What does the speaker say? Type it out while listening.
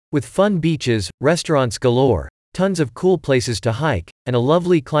With fun beaches, restaurants galore, tons of cool places to hike, and a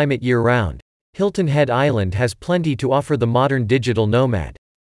lovely climate year-round, Hilton Head Island has plenty to offer the modern digital nomad.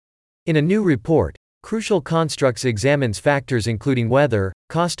 In a new report, Crucial Constructs examines factors including weather,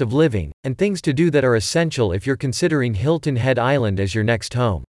 cost of living, and things to do that are essential if you're considering Hilton Head Island as your next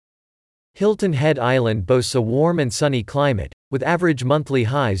home. Hilton Head Island boasts a warm and sunny climate, with average monthly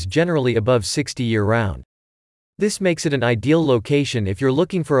highs generally above 60 year-round. This makes it an ideal location if you're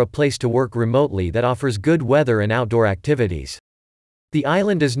looking for a place to work remotely that offers good weather and outdoor activities. The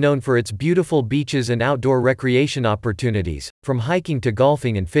island is known for its beautiful beaches and outdoor recreation opportunities, from hiking to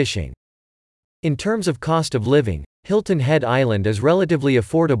golfing and fishing. In terms of cost of living, Hilton Head Island is relatively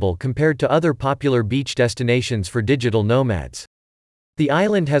affordable compared to other popular beach destinations for digital nomads. The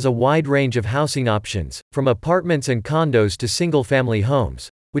island has a wide range of housing options, from apartments and condos to single-family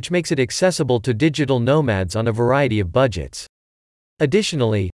homes, which makes it accessible to digital nomads on a variety of budgets.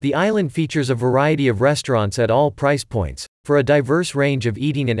 Additionally, the island features a variety of restaurants at all price points, for a diverse range of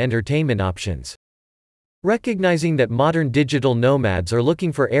eating and entertainment options. Recognizing that modern digital nomads are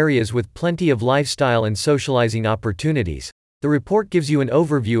looking for areas with plenty of lifestyle and socializing opportunities, the report gives you an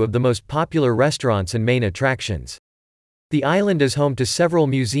overview of the most popular restaurants and main attractions. The island is home to several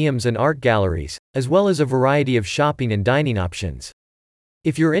museums and art galleries, as well as a variety of shopping and dining options.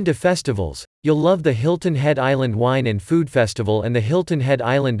 If you're into festivals, you'll love the Hilton Head Island Wine and Food Festival and the Hilton Head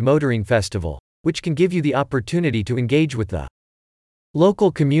Island Motoring Festival, which can give you the opportunity to engage with the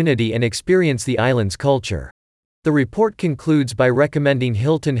local community and experience the island's culture. The report concludes by recommending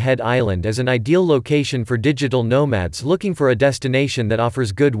Hilton Head Island as an ideal location for digital nomads looking for a destination that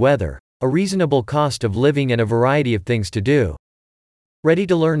offers good weather, a reasonable cost of living and a variety of things to do. Ready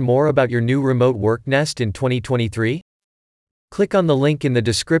to learn more about your new remote work nest in 2023? Click on the link in the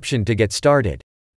description to get started.